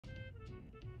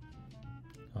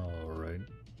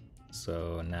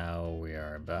So now we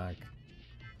are back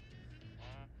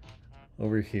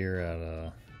over here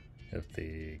at if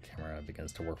the camera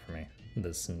begins to work for me,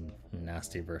 this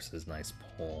nasty versus nice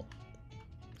pull.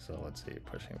 So let's see,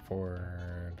 pushing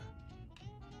forward,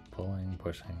 pulling,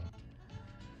 pushing.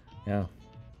 Yeah,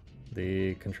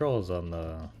 the controls on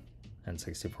the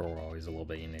N64 were always a little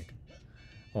bit unique.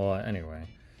 Well, anyway,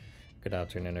 good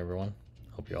afternoon everyone.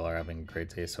 Hope you all are having a great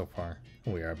day so far.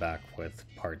 We are back with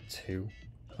part 2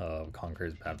 of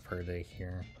Conker's Bad Fur Day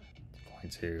here. Going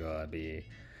to be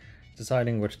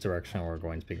deciding which direction we're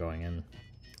going to be going in.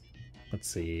 Let's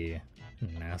see,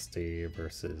 nasty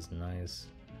versus nice.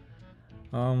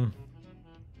 I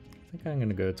think I'm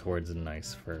gonna go towards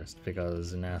nice first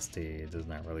because nasty does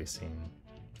not really seem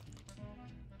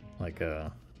like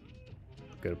a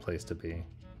good place to be.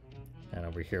 And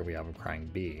over here we have a crying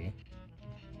bee.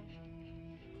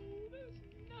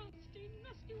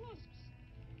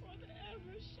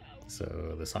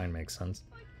 So the sign makes sense.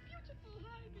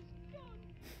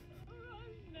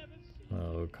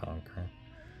 Oh, Conker.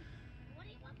 What do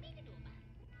you want me to do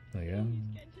about it? Yeah.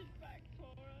 Get it back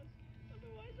for us.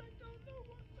 Otherwise I don't know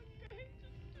what we're going to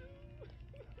do.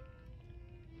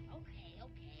 Okay,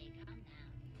 calm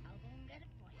down. I'll go and get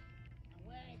it for you. Now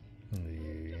where is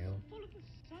it? Yeah. Just follow the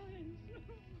signs.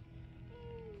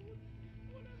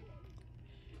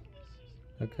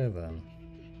 Okay then.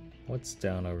 What's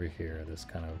down over here? This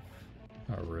kind of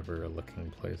a river looking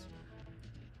place.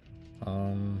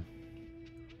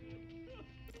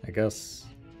 I guess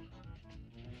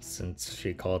since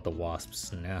she called the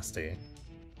wasps nasty,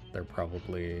 they're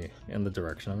probably in the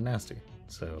direction of nasty.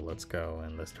 So let's go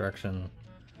in this direction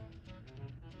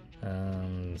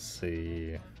and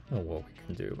see what we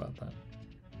can do about that.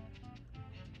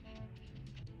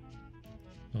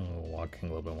 Walking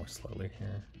a little bit more slowly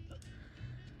here.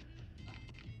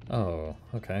 Oh,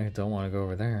 okay, don't want to go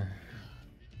over there.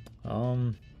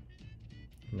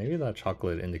 Maybe that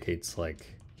chocolate indicates, like,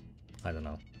 I don't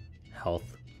know,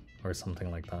 health or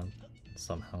something like that,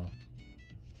 somehow.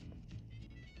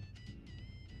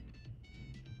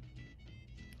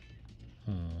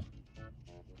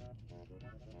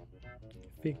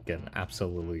 Feet getting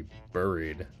absolutely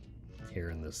buried here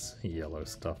in this yellow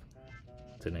stuff.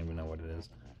 Didn't even know what it is.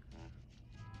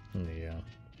 Yeah.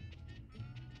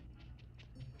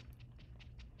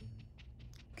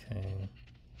 Okay.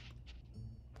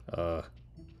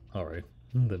 Alright.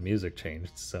 The music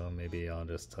changed, so maybe I'll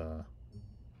just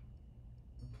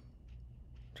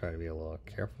try to be a little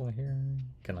careful here.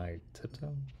 Can I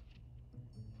tiptoe?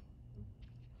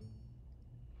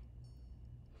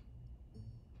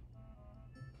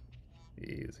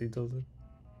 Easy does it.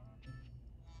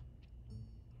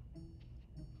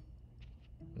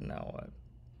 Now what?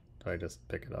 Do I just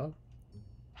pick it up?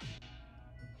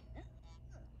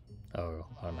 Oh,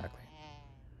 automatically.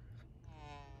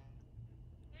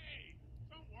 Hey,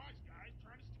 some wise guy's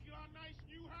trying to steal our nice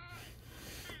new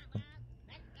hive.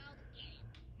 Let's go get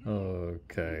him.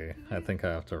 Okay, I think I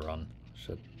have to run.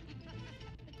 Shit.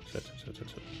 Shit.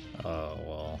 Oh,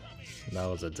 well, that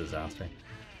was a disaster.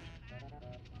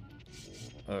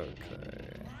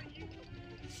 Okay.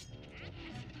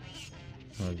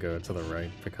 I'll go to the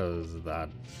right because that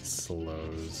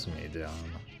slows me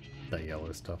down, that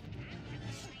yellow stuff.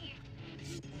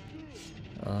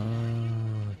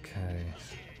 Okay.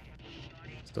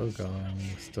 Still going.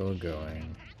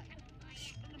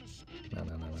 No.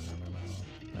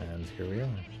 And here we are.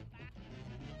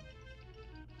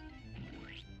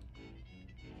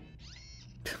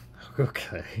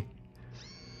 Okay.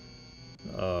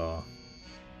 Oh.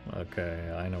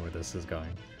 Okay, I know where this is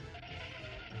going.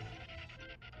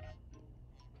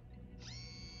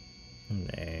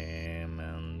 Name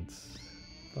and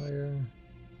fire.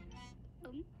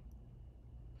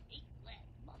 Eat lead,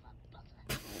 mother.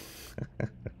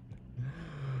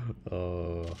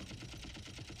 Oh,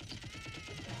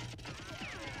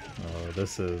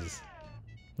 this is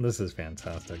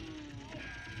fantastic.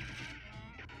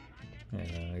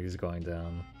 Yeah, he's going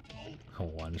down.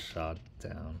 One shot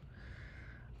down.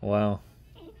 Wow.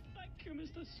 Oh, thank you,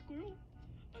 Mr. Squirrel.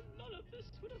 And none of this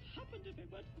would have happened if it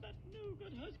weren't for that no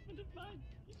good husband of mine.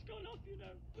 He's gone off, you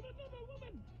know, with another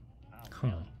woman. Oh, Huh.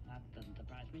 really? That doesn't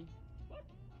surprise me. What?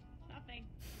 Nothing.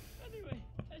 Anyway,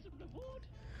 as a reward,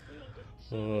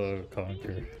 Oh,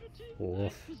 Conker.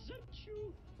 Wolf. I present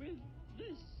you with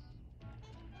this.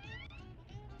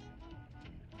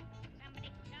 Somebody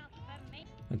called for me.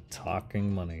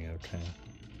 Talking money, okay.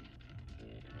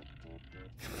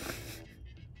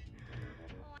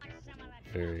 Want some of that?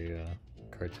 Very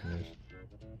cartoonish.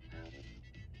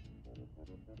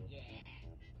 Yeah,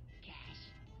 cash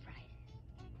prizes.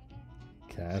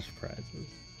 Cash prizes.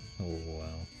 Oh,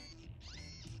 wow.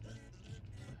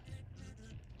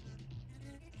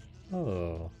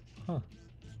 Oh, huh.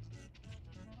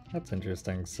 That's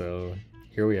interesting. So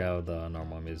here we have the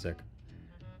normal music.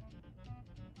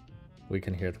 We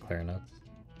can hear the clarinets.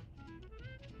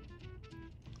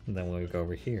 And then when we go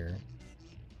over here,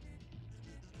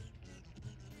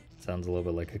 it sounds a little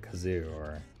bit like a kazoo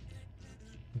or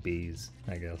bees,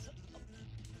 I guess.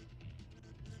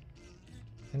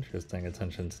 Interesting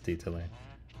attention to detailing.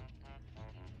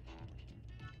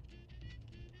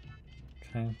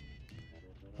 Okay.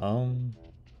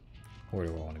 Where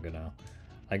do I want to go now?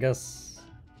 I guess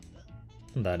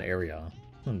that area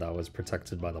that was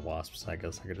protected by the wasps. I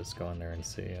guess I could just go in there and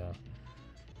see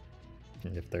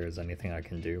if there's anything I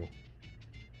can do.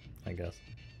 I guess.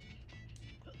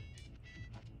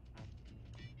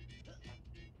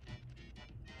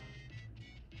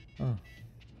 Oh,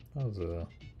 that was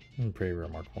pretty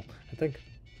remarkable. I think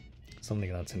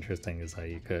something that's interesting is how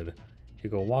you could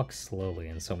walk slowly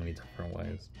in so many different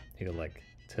ways. You could like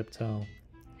tiptoe.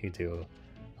 You could do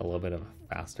a little bit of a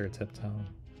faster tiptoe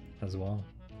as well.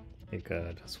 You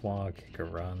could just walk, you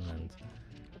could run, and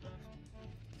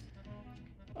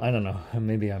I don't know,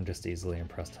 maybe I'm just easily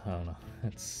impressed. I don't know.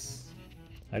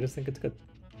 I just think it's good.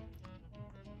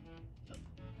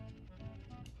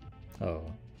 Oh,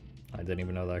 I didn't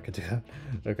even know that I could do that.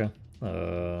 Okay.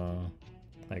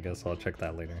 I guess I'll check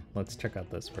that later. Let's check out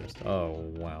this first. Oh,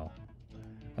 wow.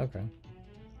 Okay.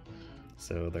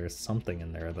 So there's something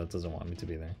in there that doesn't want me to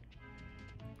be there.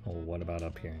 Well, what about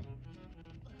up here?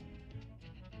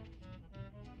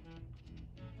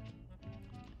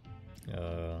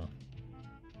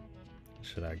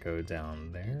 Should I go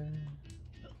down there?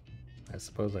 I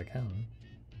suppose I can.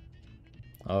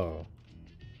 Oh.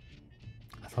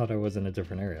 I thought I was in a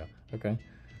different area. Okay.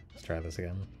 Let's try this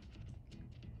again.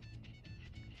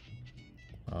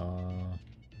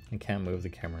 I can't move the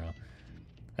camera.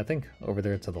 I think over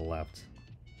there to the left.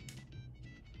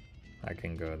 I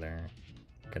can go there.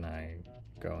 Can I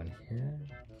go in here?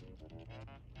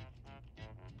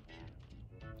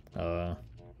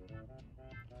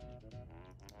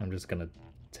 I'm just gonna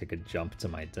take a jump to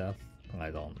my death.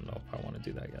 I don't know if I want to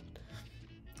do that yet.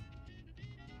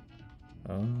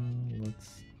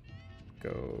 Let's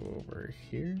go over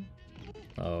here.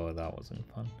 Oh, that wasn't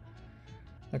fun.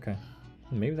 Okay.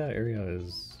 Maybe that area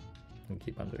is... I'll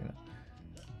keep on doing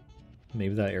that.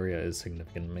 Maybe that area is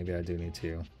significant. Maybe I do need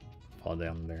to fall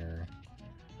down there.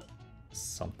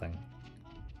 Something.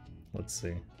 Let's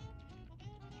see.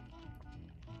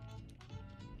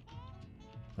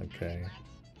 Okay.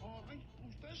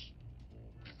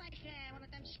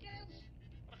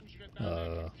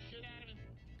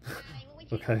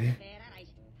 Okay.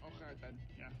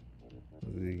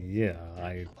 Yeah,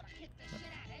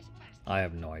 I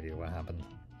have no idea what happened.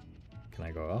 Can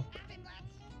I go up?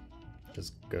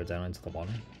 Just go down into the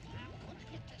water?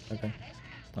 Okay.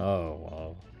 Oh,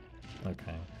 well.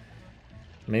 Okay.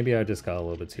 Maybe I just got a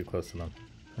little bit too close to them,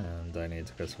 and I need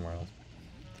to go somewhere else.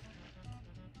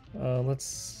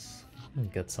 Let's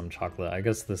get some chocolate. I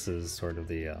guess this is sort of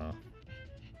the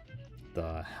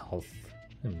health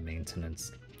and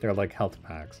maintenance. They're like health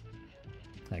packs,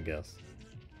 I guess.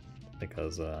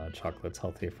 Because chocolate's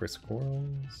healthy for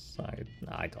squirrels?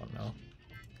 I don't know.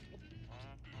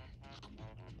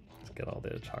 Let's get all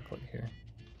the chocolate here.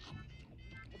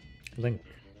 I think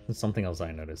something else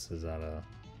I noticed is that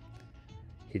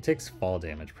he takes fall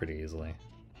damage pretty easily.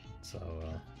 So,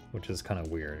 which is kind of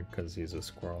weird because he's a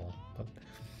squirrel. But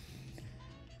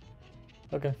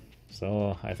okay,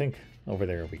 so I think over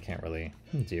there we can't really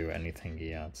do anything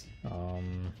yet.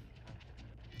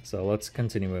 So let's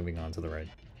continue moving on to the right.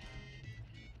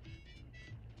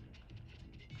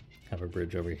 Have a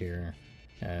bridge over here,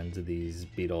 and these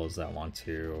beetles that want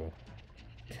to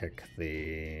kick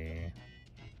the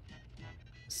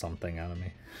something out of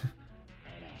me.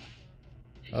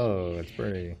 Oh, it's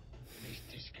Birdie.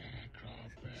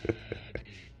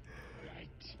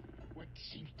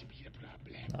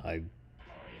 I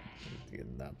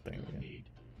get that thing again.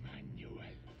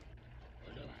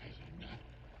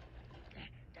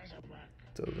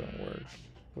 Doesn't work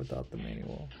without the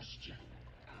manual.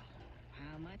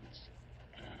 How much?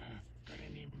 Got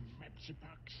any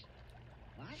Mepsipox?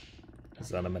 What? Is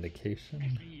that a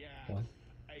medication? What?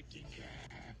 I think,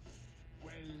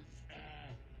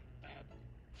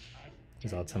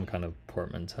 Is that some kind of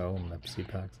portmanteau, Mepsi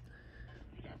packs?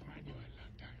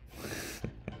 There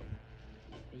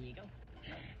you go.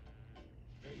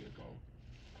 There you go.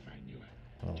 Manual.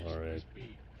 Alright.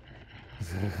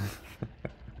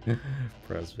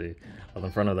 Press B. On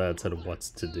the front of that it said what's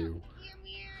to do. Get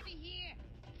me out of here!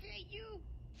 Hey, you!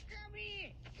 Come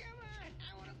here! Come on!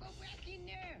 I wanna go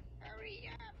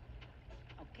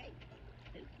Okay,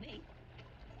 suits me.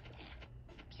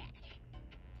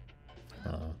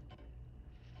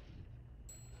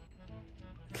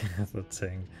 That's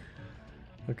saying.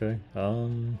 Okay,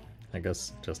 I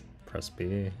guess just press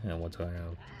B, and what do I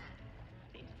have?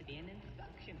 Seems to be an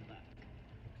instruction book.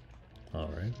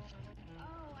 Alright.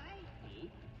 Oh, I see.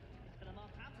 It's for the more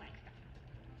complex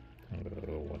stuff.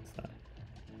 What's that?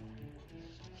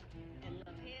 It'll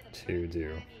appear the To first do.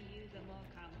 time you use a more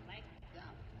complex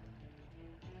stuff.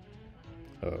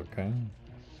 Okay.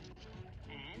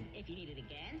 And if you need it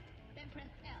again, then press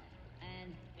L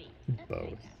and B. That's Both.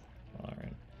 right.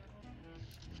 Alright.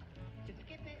 To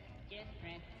skip it, just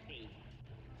press B.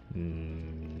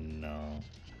 No.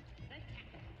 Press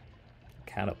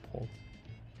Catapult.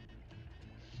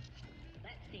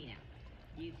 Let's see now.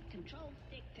 Use control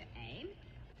stick to aim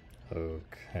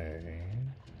Okay.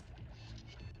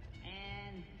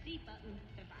 and C button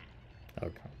to fire.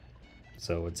 Okay.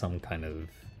 So it's some kind of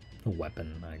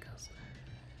weapon, I guess.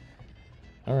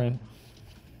 Alright.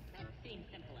 That seems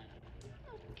simple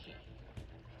enough. Okay.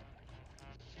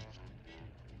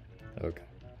 Okay.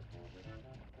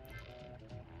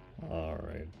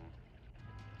 Alright.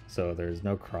 So there's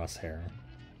no crosshair.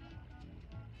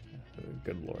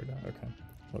 Good lord. Okay.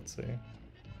 Let's see.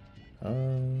 Do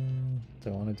I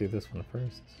want to do this one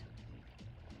first?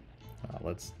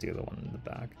 Let's do the one in the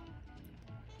back.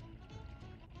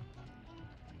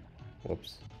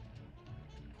 Whoops.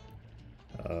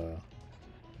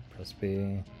 Press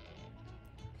B.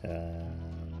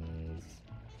 And...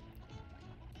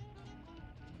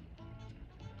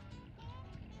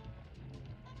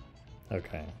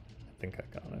 okay, I think I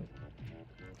got it.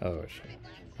 Oh shit.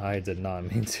 I did not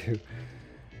mean to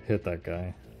hit that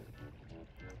guy.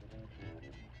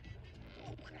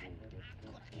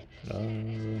 No,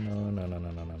 no, no, no,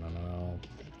 no, no, no, no, no.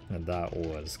 And that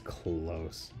was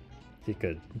close. He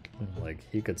could, like,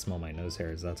 he could smell my nose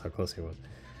hairs. That's how close he was.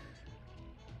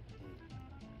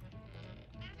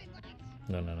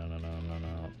 No, no, no, no, no, no,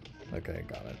 no. Okay,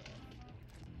 got it.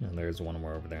 And there's one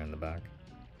more over there in the back.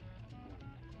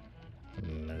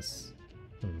 Miss.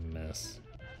 Miss.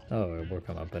 Oh, it will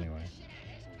come up anyway.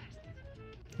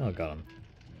 Oh, got him.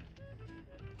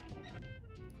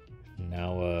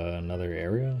 Now another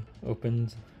area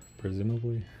opened,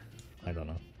 presumably. I don't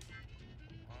know.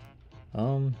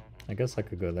 I guess I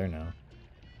could go there now.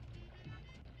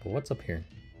 But what's up here?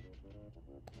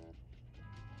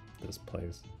 This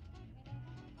place.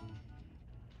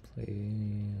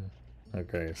 Please.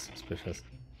 Okay, suspicious.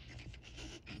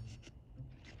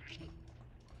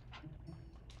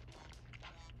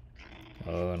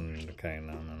 Oh, okay,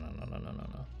 no, no, no, no, no, no, no,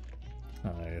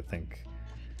 no. I think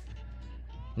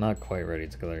not quite ready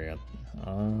to go there yet.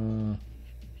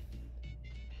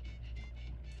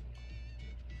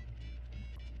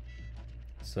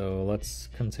 So let's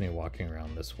continue walking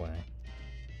around this way.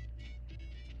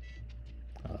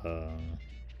 I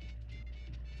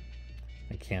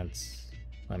can't,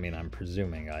 I mean, I'm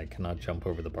presuming I cannot jump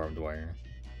over the barbed wire,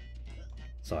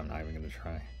 so I'm not even gonna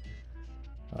try.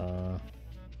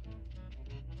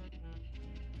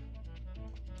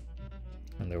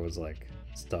 And there was like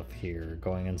stuff here.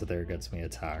 Going into there gets me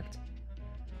attacked.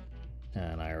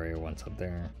 And I already went up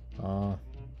there.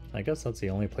 I guess that's the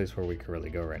only place where we could really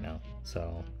go right now.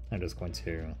 So I'm just going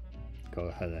to go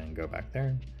ahead and go back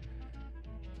there.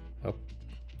 Oh.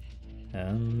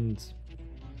 And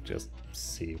just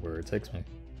see where it takes me.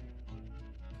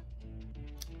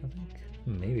 I think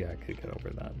maybe I could get over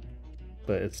that.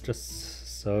 But it's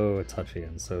just so touchy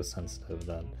and so sensitive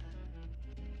that...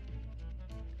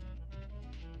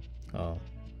 oh.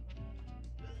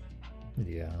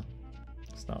 Yeah.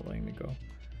 It's not letting me go.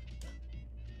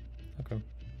 Okay.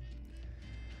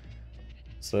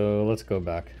 So let's go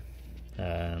back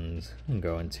and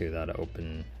go into that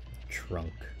open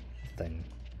trunk thing.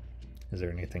 Is there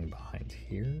anything behind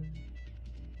here?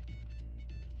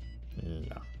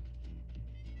 No.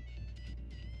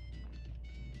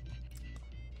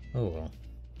 Oh well.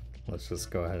 Let's just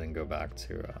go ahead and go back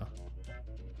to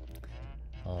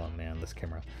oh man, this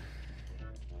camera.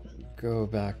 Go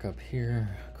back up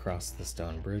here, across the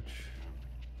stone bridge.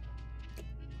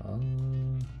 I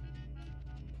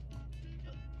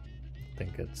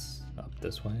think it's up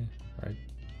this way, right?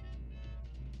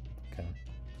 Okay.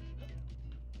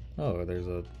 Oh, there's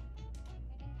a...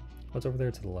 what's over there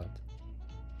to the left?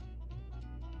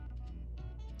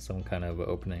 Some kind of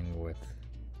opening with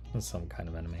some kind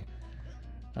of enemy.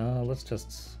 Let's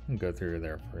just go through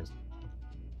there first.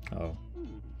 Oh.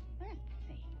 Let's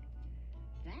see.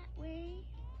 That way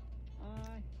or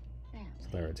that way? So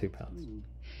there are two paths.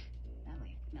 That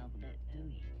way smells a bit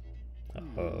ooey.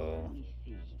 Uh-oh. Let me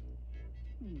see.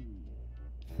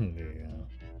 Yeah.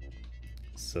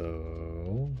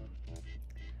 So,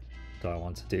 do I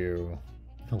want to do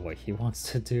what he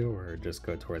wants to do, or just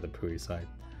go toward the Pooey side?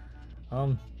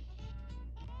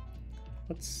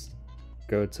 Let's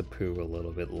go to Pooh a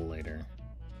little bit later.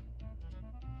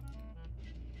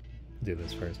 Do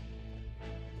this first.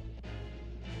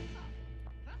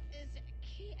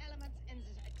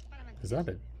 Is that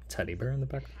a teddy bear in the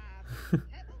back?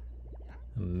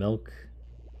 Milk.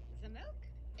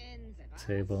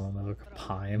 Table milk,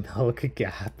 pie milk,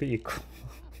 gap equal.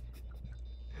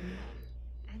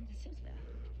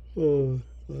 Oh,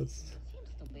 that's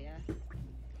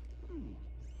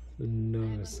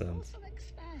no sense.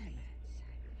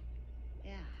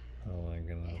 Oh my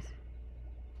goodness.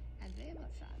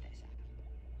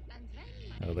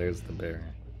 Oh, there's the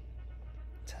bear.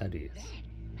 Teddies.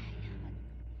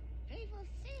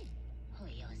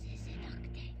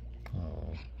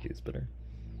 Oh, he's bitter.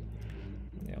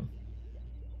 Yeah.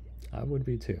 I would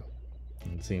be too.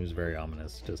 It seems very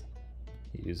ominous, just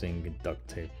using duct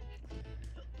tape.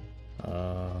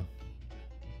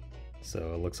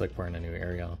 So it looks like we're in a new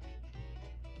area.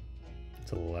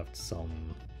 To the left, some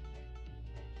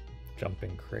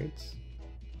jumping crates.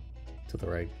 To the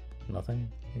right, nothing,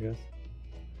 I guess.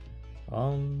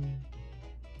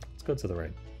 Let's go to the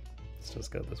right. Let's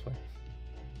just go this way.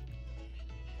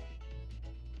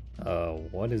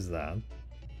 What is that?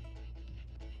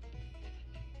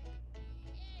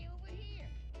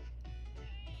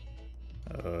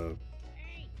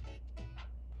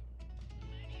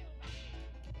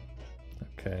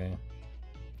 Okay.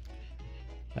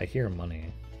 I hear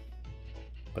money,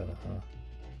 but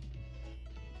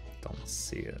don't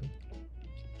see it.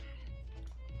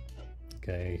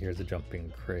 Okay, here's a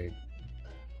jumping crate.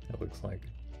 It looks like.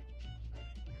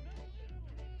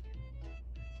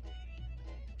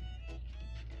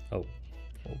 Oh.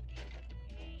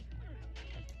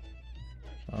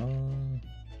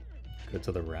 Go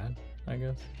to the rat, I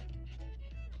guess.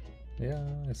 Yeah,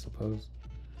 I suppose.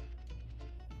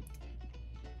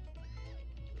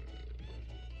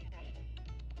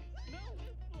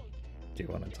 Do you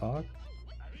want to talk?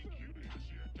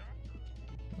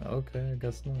 Okay, I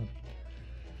guess not.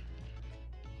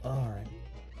 Alright.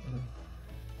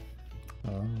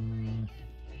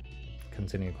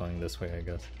 Continue going this way, I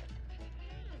guess.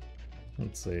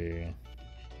 Let's see.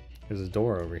 There's a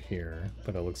door over here,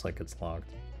 but it looks like it's locked.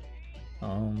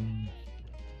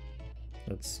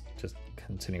 Let's just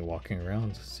continue walking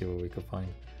around to see what we can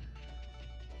find.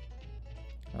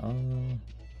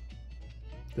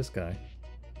 This guy.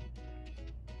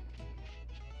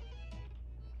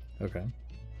 Okay.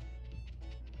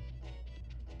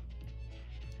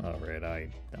 Alright, I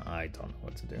don't know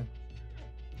what to do.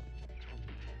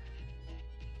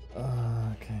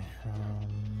 Okay,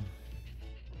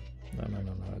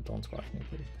 no, don't squash me,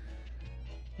 please.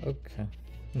 Okay,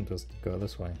 I'll just go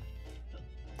this way.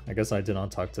 I guess I did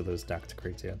not talk to those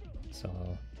dactycrates yet, so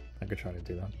I could try to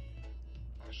do that.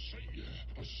 I say,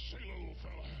 little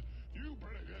fella, you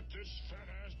better get this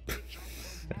fat-ass bitch off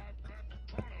of my back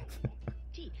pronto.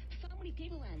 Gee, so many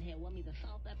people around here want me to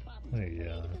solve that problem. Yeah, what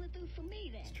are you gonna do for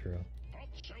me then? it's true. I'll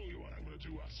tell you what I'm gonna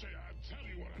do. I'll tell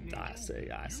you what I'm gonna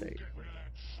do. I say. You get rid of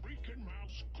that freaking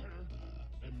mouse critter,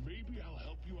 and maybe I'll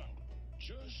help you out.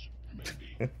 Just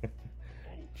maybe. Oh,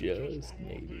 Just one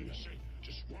more thing maybe. to say.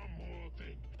 Just one more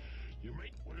thing. You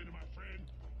make one into my friend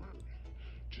Burt.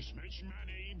 Just mention my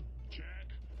name, Jack,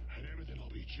 and everything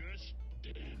will be just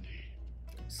dandy.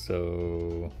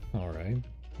 So, alright.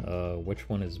 Which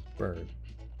one is Burt?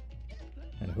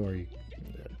 And who are you?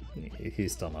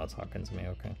 He's still not talking to me,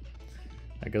 okay.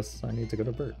 I guess I need to go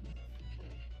to Burt.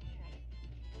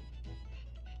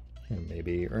 And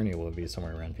maybe Ernie will be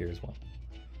somewhere around here as well.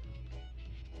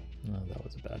 Oh, that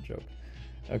was a bad joke.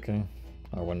 Okay.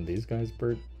 Are one of these guys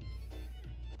Burt?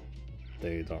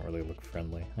 They don't really look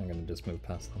friendly. I'm gonna just move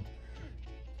past them.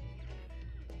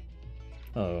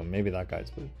 Oh, maybe that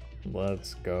guy's Burt.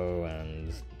 Let's go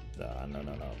and...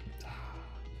 no.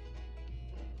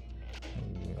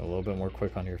 A little bit more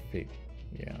quick on your feet.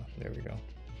 Yeah, there we go.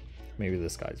 Maybe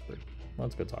this guy's Burt.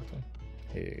 Let's go talk to him.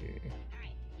 Hey. Hi,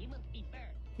 you must be Burt.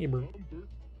 Hey, Burt. I'm Burt.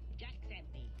 Jack sent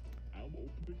me. I'm open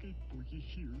the gate for you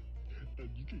here, and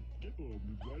you can get on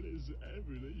me right as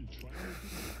ever that you're trying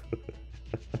to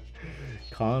do.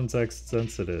 Context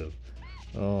sensitive.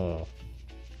 Oh,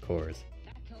 of course.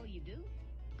 That's all you do?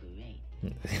 Great.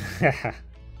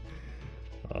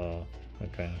 Oh,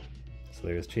 okay. So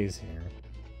there's cheese here.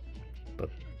 But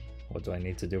what do I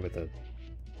need to do with it?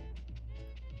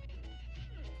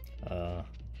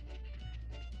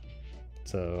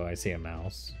 So I see a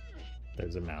mouse.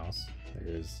 There's a mouse.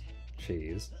 There's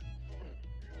cheese.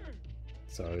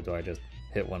 So do I just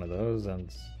hit one of those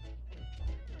and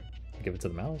give it to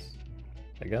the mouse?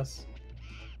 I guess.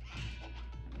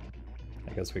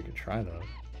 I guess we could try that.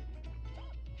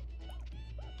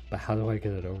 But how do I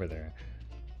get it over there?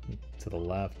 To the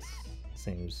left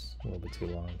seems a little bit too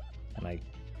long, and I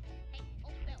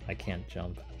can't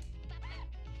jump.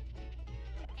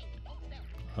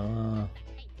 I'm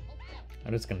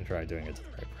just gonna try doing it to the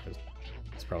right first.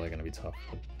 It's probably gonna be tough,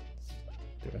 but let's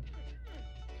do it.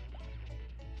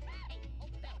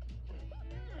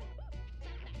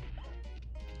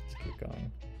 Let's keep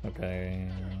going. Okay,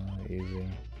 easy.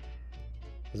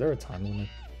 Is there a time limit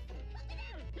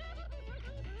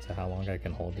to how long I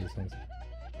can hold these things?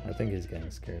 I think he's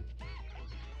getting scared.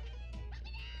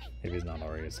 Maybe he's not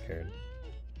already scared.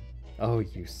 Oh,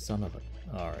 you son of a...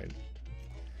 Alright.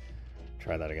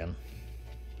 Try that again.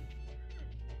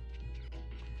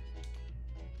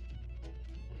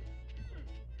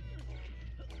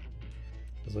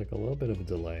 There's like a little bit of a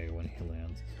delay when he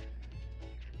lands.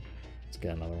 Let's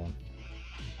get another one.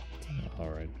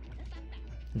 Alright.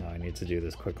 No, I need to do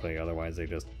this quickly, otherwise they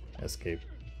just escape.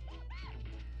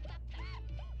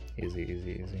 Easy,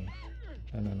 easy, easy.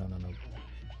 No, no, no, no, no.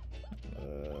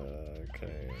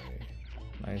 Okay.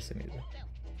 Nice and easy.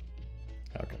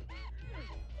 Okay.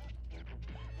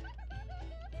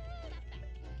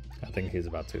 I think he's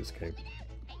about to escape.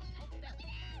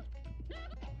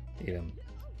 Eat him.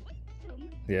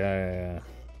 Yeah.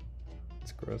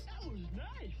 It's gross. That was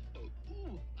nice.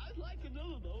 Ooh, I'd like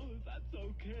another though, if that's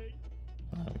okay.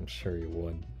 I'm sure you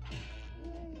would.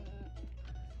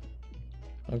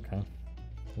 Okay.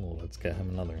 Well, let's get him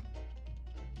another.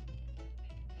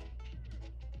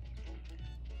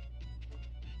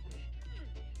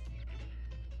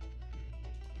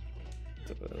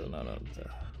 No.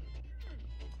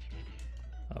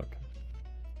 Okay.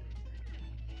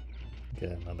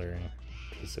 Get another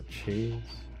piece of cheese.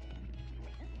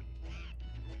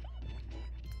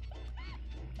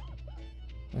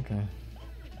 Okay.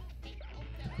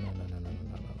 No.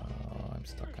 I'm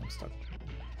stuck.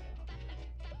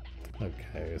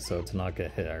 Okay, so to not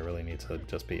get hit, I really need to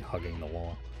just be hugging the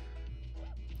wall.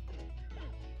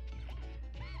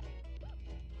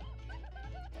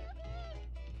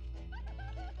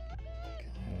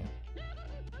 Okay.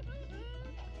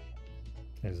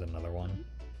 There's another one.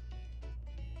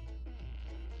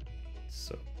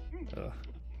 So,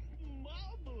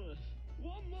 Marvelous.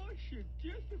 One more should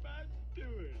just about do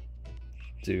it.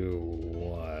 do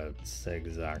what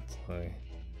exactly?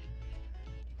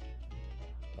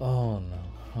 Oh no.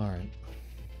 Alright.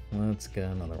 Let's get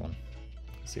another one.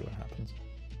 See what happens.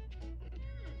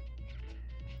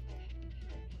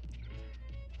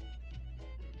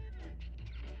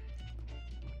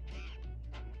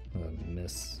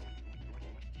 Miss.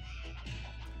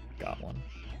 Got one.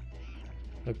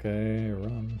 Okay,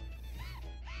 run.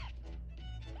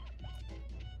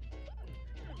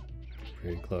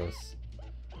 Pretty close.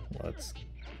 Let's,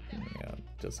 yeah,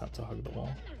 just have to hug the wall.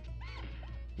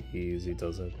 Easy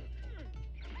does it.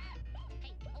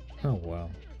 Oh wow.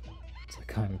 It's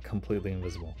like I'm completely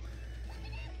invisible.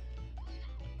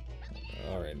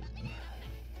 Alright.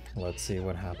 Let's see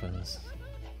what happens.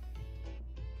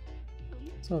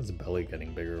 So his belly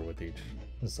getting bigger with each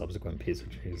subsequent piece of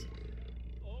cheese.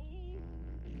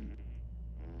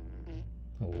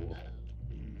 Oh.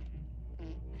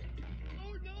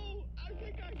 Oh no! I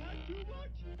think I had too much!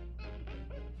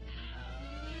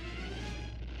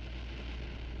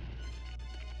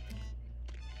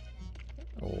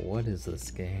 What is this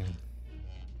game?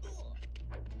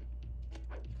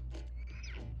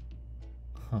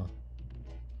 Huh.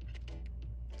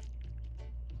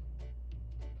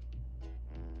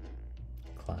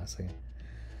 Classy.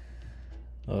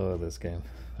 Oh, this game.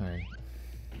 Alright.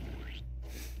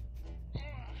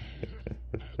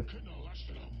 Couldn't have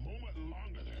lasted a moment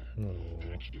longer there. Oh.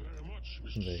 Thank you very much,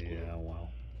 Mr. Squirrel. Yeah, wow.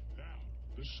 Now,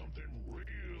 there's something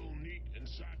real neat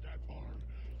inside that barn.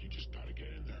 You just gotta get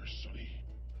in there, sonny.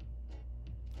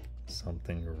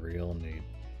 Something real neat.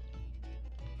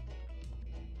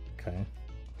 Okay.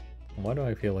 Why do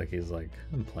I feel like he's like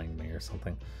playing me or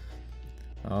something?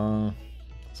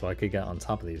 So I could get on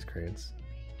top of these crates.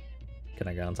 Can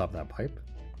I get on top of that pipe?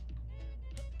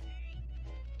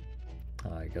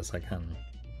 I guess I can.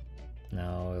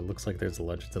 Now it looks like there's a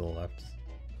ledge to the left.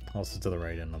 Also to the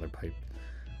right, another pipe.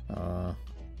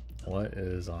 What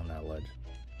is on that ledge?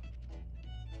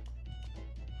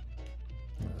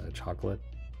 Chocolate.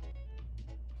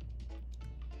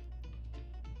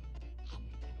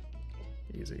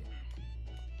 Easy.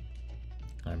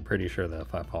 I'm pretty sure that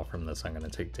if I fall from this, I'm going to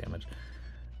take damage.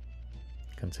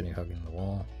 Continue hugging the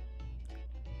wall.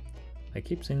 I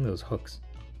keep seeing those hooks.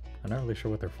 I'm not really sure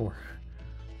what they're for.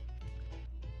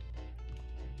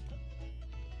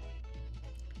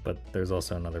 But there's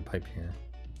also another pipe here.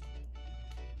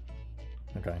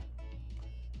 Okay.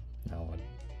 Now what?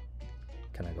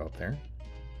 Can I go up there?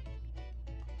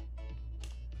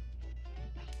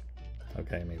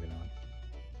 Okay, maybe not.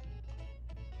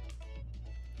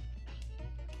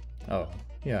 Oh,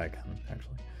 yeah, I can,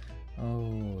 actually.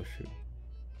 Oh, shoot.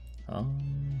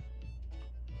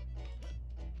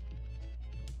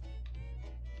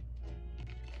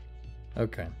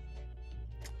 Okay.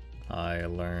 I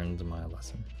learned my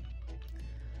lesson.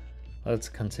 Let's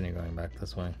continue going back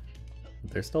this way.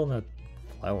 There's still that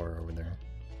flower over there.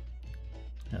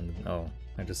 And, oh,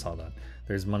 I just saw that.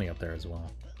 There's money up there as well.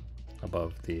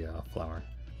 Above the flower.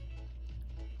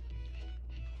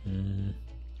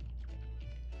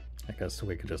 I guess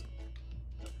we could just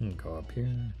go up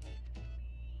here.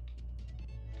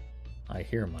 I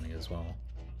hear money as well.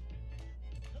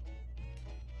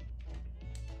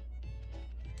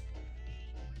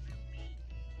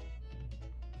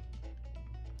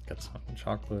 Get some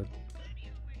chocolate.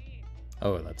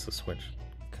 Oh, that's the switch.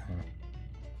 Okay.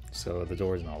 So the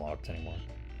door's not locked anymore.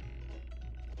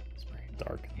 It's very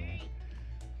dark in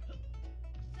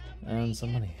there. And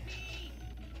some money.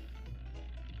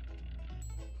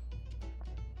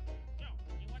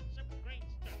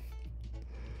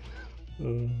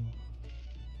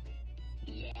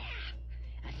 Yeah,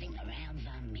 I think the round's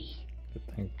on me. Good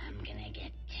thing. I'm gonna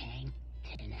get tanked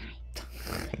tonight.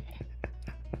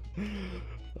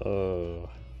 Oh.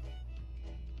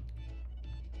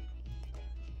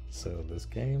 So this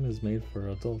game is made for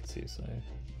adults, you say?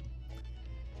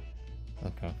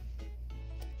 Okay.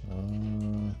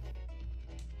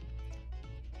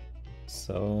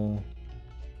 So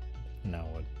now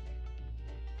what?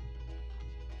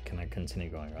 Can I continue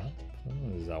going up?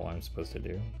 Is that what I'm supposed to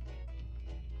do?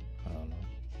 I don't know.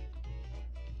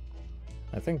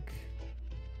 I think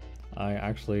I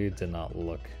actually did not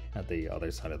look at the other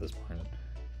side of this barn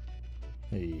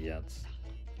yet.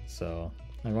 So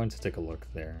I'm going to take a look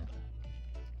there.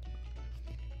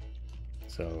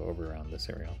 So over around this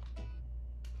area.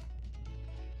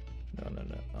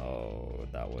 No. Oh,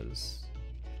 that was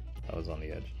on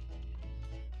the edge.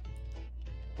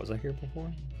 Was I here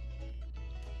before?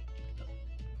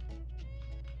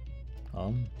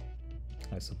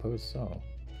 I suppose so.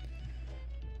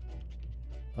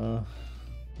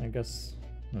 I guess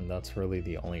and that's really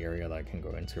the only area that I can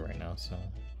go into right now, so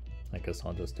I guess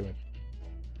I'll just do it.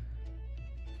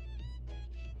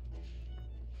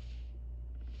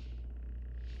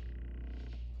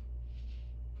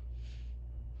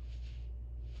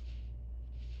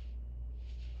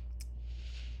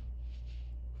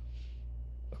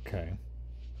 Okay.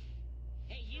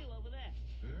 Hey, you over there.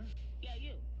 Huh? Yeah,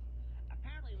 you.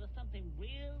 Apparently there's something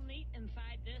real neat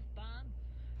inside this barn.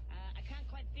 I can't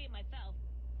quite see it myself.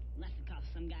 Unless, of course,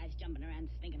 some guy's jumping around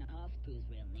thinking a horse poo's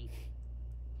real neat.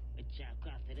 Which, of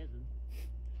course, it isn't.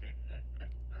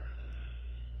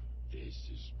 This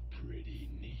is pretty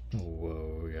neat.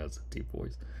 Whoa, yeah, it's a deep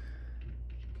voice.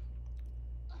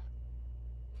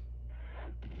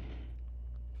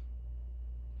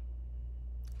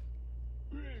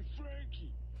 Hey,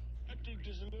 Frankie, I think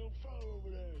there's a little fellow over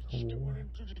there. Just that went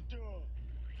into the door.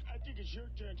 I think it's your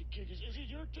turn to kick his. Is it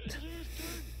your turn? Is it his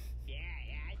turn? Yeah,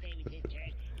 I say it was his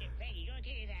turn. Get Frankie, go and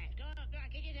kick his ass. Go on,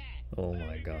 kick his ass. Oh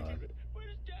my god. But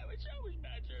it's always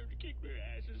my turn to kick their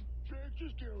asses. Frank,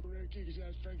 just get over there and kick his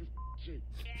ass, Frank, for sake.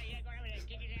 Yeah, go over there and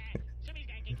kick his ass. Somebody's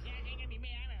gotta kick his ass. Ain't gonna be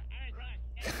me. I'm a cross.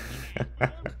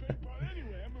 I'm a paintball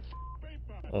anyway. I'm a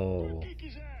paintball. Oh. Go kick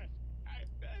his ass.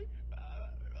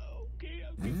 Okay,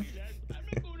 I'll kick his ass. I'm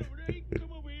not going over there. He can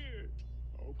come over here.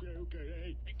 Okay.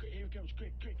 Hey, here he comes.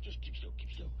 Quick. Just keep still.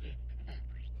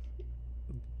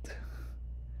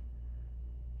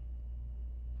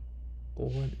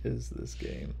 What is this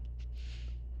game?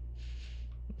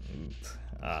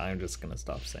 I'm just gonna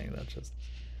stop saying that, just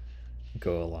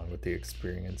go along with the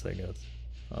experience, I guess.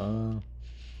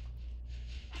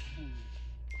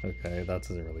 Okay, that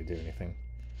doesn't really do anything.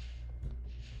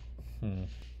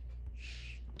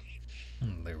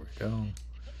 There we go.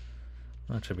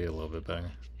 That should be a little bit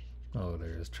better. Oh,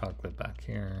 there's chocolate back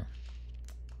here.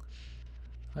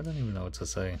 I don't even know what to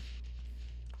say.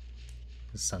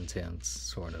 Sentient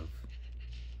sort of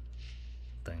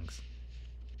things.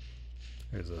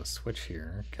 There's a switch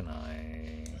here. Can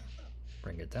I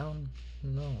bring it down?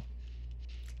 No.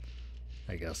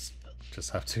 I guess just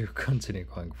have to continue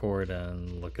going forward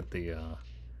and look at the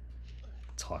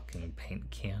talking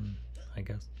paint can, I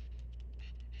guess.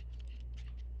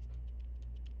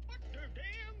 What the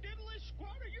damn diddly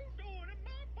squat are you doing in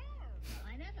my barn?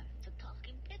 I never. The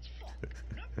talking pitchfork.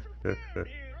 Not for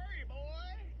Hurry, boy!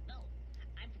 No,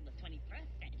 I'm from the 21st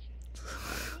century.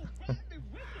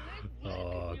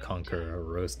 Oh, Conker, a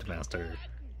roast master. I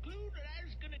conclude that I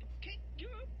was gonna kick your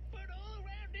butt all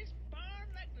around this barn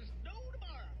like there's no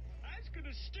tomorrow. I was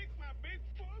gonna stick my big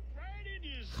fork right in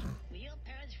you. Were your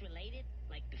parents related,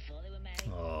 like before they were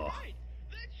married? Oh, Right,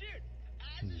 that's it. I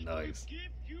just nice. wanna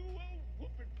give you a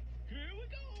whooping. Here we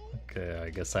go. Okay,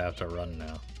 I guess I have to run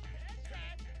now.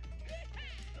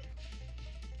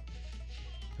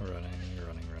 Running.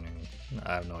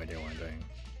 I have no idea what I'm doing.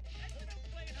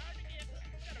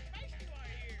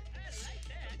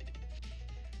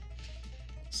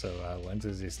 So, when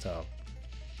does he stop?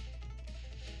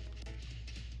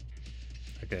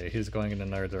 Okay, he's going in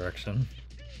another direction.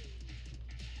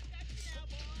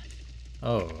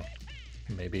 Oh,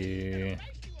 maybe...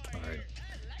 Alright.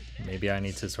 Maybe I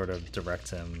need to sort of direct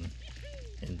him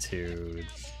into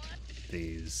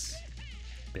these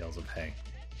bales of hay.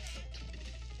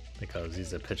 Because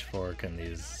he's a pitchfork and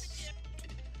these...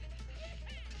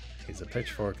 He's a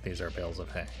pitchfork, these are bales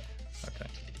of hay. Okay.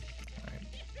 Alright.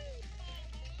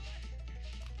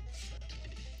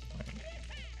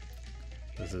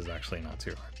 This is actually not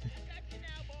too hard.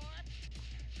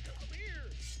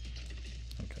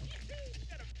 Okay.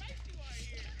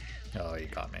 Oh, he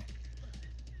got me.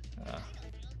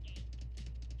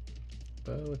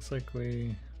 But it looks like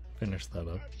we finished that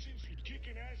up. I've seen some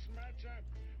kicking ass in my time,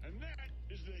 and that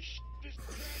is the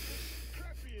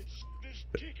crappiest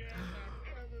kick ass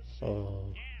I've ever seen.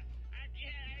 Oh.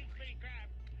 Yeah, it's pretty crap.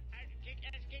 As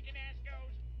kicking ass goes,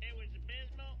 it was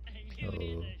abysmal, and you Oh.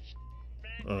 need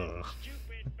a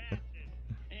stupid bastard.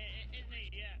 Isn't he?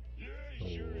 Yeah. Yeah, Oh,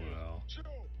 sure is. wow. So,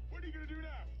 what are you gonna do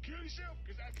now? Kill yourself?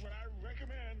 Because that's what I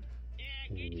recommend. Yeah,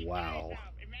 get Wow.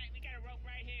 yourself. And Matt, we got a rope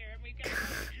right here, and we got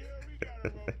Yeah, we got a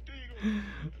rope. There you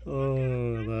go.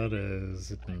 Oh, that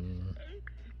is... In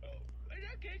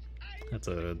that case, That's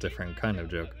a different kind of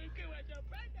joke. kill myself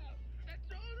right now.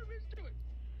 That's all there is to it.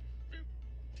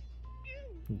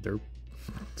 Derp.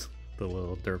 The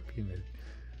little derp you made.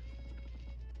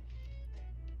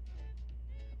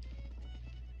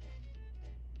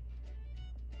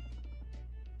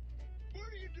 What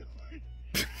are you doing?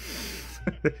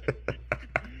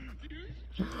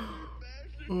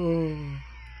 Oh.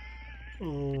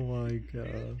 Oh my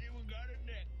god. You got a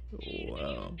neck.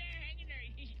 Wow. Hanging there,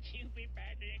 you stupid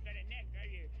bastard. Ain't got a neck, are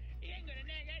you? He ain't got a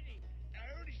neck, has he? I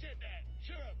already said that.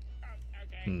 Shut up.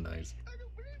 Okay. Nice. I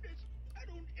don't believe this. I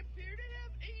don't appear to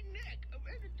have a neck of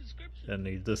any description.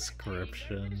 Any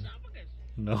description? Esophagus.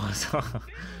 No, it's not.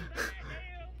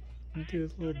 Diddle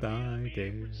Diddle die,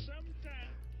 Dave. Sometime.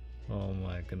 Oh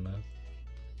my goodness.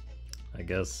 I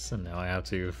guess now I have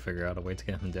to figure out a way to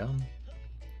get him down.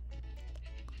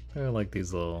 There are like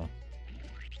these little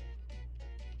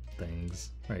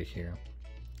things right here.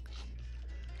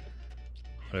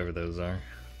 Whatever those are.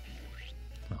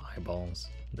 Oh, eyeballs.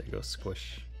 They go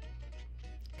squish.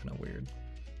 Kinda weird.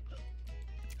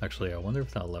 Actually, I wonder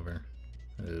if that lever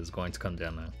is going to come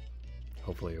down now.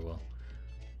 Hopefully it will.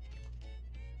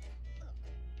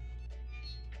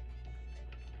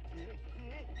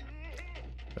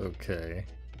 Okay.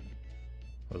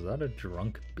 Was that a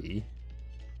drunk bee?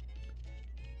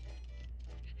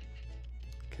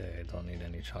 Okay, I don't need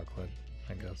any chocolate,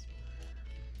 I guess.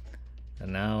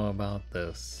 And now about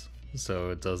this.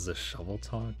 So does the shovel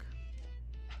talk?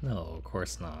 No, of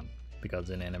course not. Because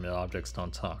inanimate objects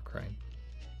don't talk, right?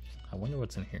 I wonder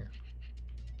what's in here.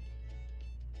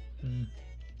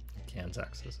 Can't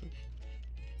access it.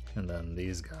 And then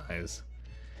these guys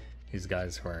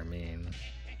who are mean.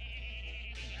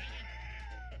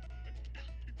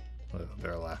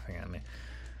 They're laughing at me.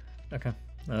 Okay,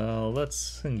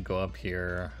 let's go up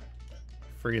here,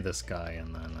 free this guy,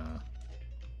 and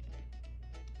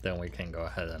then we can go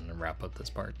ahead and wrap up this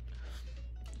part.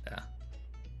 Yeah.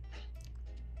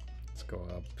 Let's go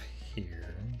up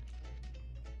here.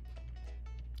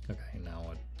 Okay, now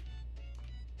what?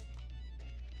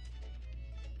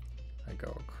 I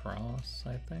go across,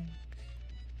 I think?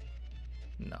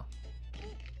 No.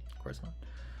 Of course not.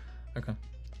 Okay.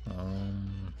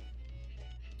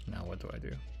 Now what do I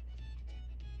do?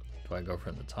 Do I go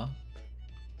from the top?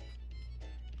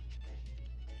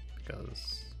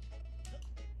 Because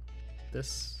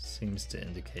this seems to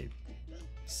indicate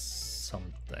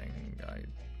something. I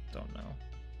don't know.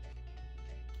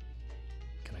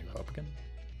 Can I go up again?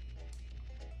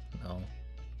 No.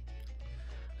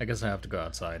 I guess I have to go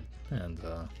outside and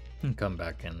come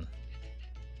back in.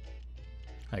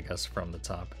 I guess from the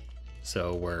top.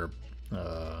 So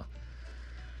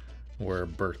where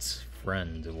Burt's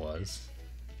friend was.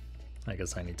 I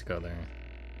guess I need to go there.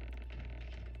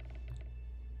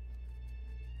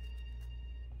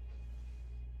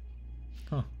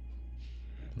 Huh.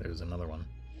 There's another one.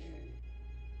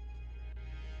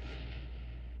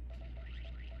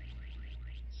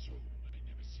 So, my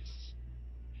nemesis,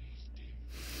 he's dead.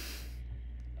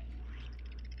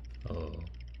 Oh.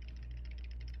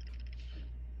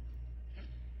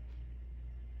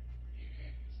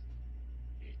 Yes,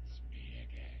 it's me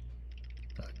again.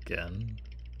 Again?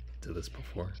 Did this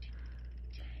before?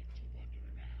 Time to wander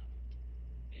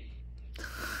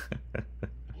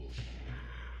around.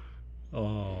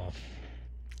 Oh.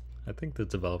 I think the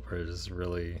developers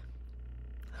really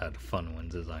had fun when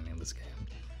designing this game.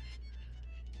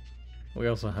 We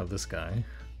also have this guy.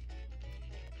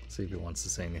 Let's see if he wants to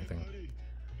say anything. Hey, buddy,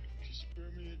 just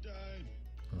spare me a dime.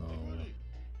 Hey, Oh. buddy,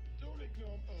 don't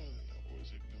ignore me. Oh, that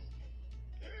was ignore me.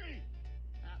 Hey,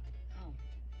 Oh.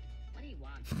 What do you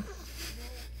want?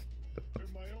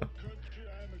 in my own country,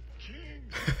 I'm a king.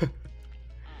 Oh,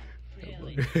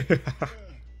 really?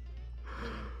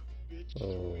 Bitch,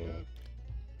 Oh. hurry up.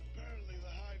 Apparently the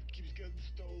hive keeps getting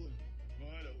stolen.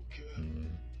 I don't care. Hmm.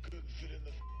 Couldn't fit in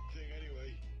the thing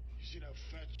anyway. You seen how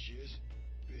fat she is?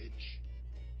 Bitch.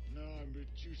 Now I'm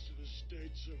reduced to the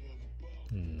states of a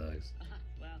bum. Nice.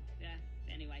 Well, yeah.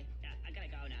 Anyway, I gotta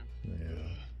go now.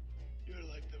 Yeah. You're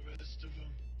like the rest of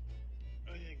them.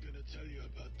 I ain't gonna tell you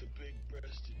about the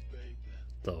big-breasted babe then.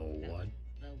 The what?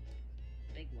 The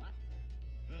big what?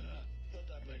 Thought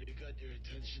that might have got your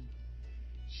attention.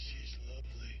 She's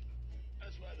lovely.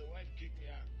 That's why the wife kicked me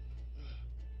out.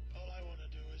 All I want to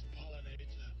do is pollinate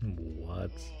her.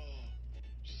 What? Oh,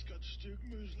 she's got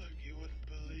stigmas like you wouldn't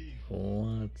believe.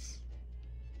 What?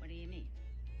 What do you mean?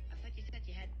 I thought you said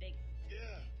you had big.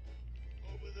 Yeah,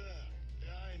 over there,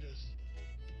 behind us.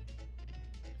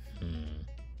 Hmm.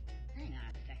 Hang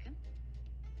on a second.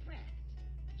 Breast.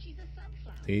 She's a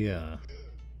sunflower. Yeah. What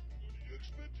did you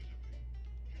expect it to be?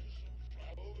 You're some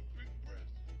flower with big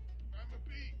breasts. I'm a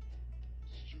bee.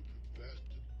 Stupid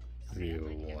bastard.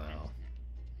 Ew, wow.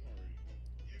 Sorry.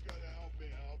 You gotta help me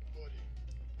out, buddy.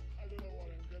 I don't know what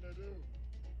I'm gonna do.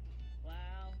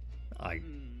 Well, I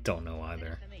don't know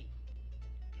either. for me.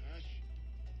 Cash?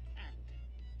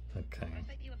 Okay. I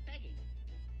thought you were begging.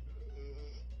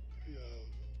 Yeah.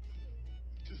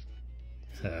 Just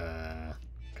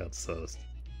Got sussed.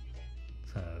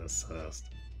 Sussed.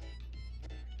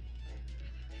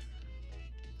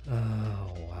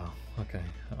 Oh, wow. Okay.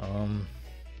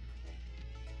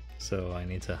 So I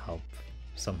need to help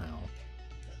somehow.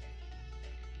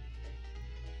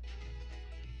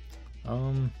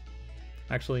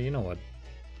 Actually, you know what?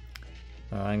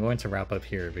 I'm going to wrap up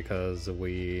here because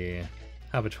we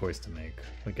have a choice to make.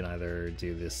 We can either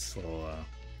do this little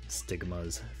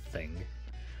stigmas thing,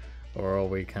 or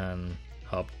we can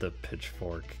help the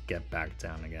pitchfork get back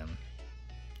down again.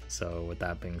 So with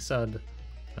that being said,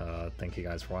 thank you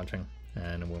guys for watching,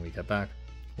 and when we get back,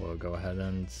 we'll go ahead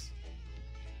and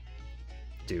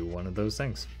do one of those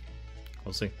things.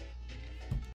 We'll see.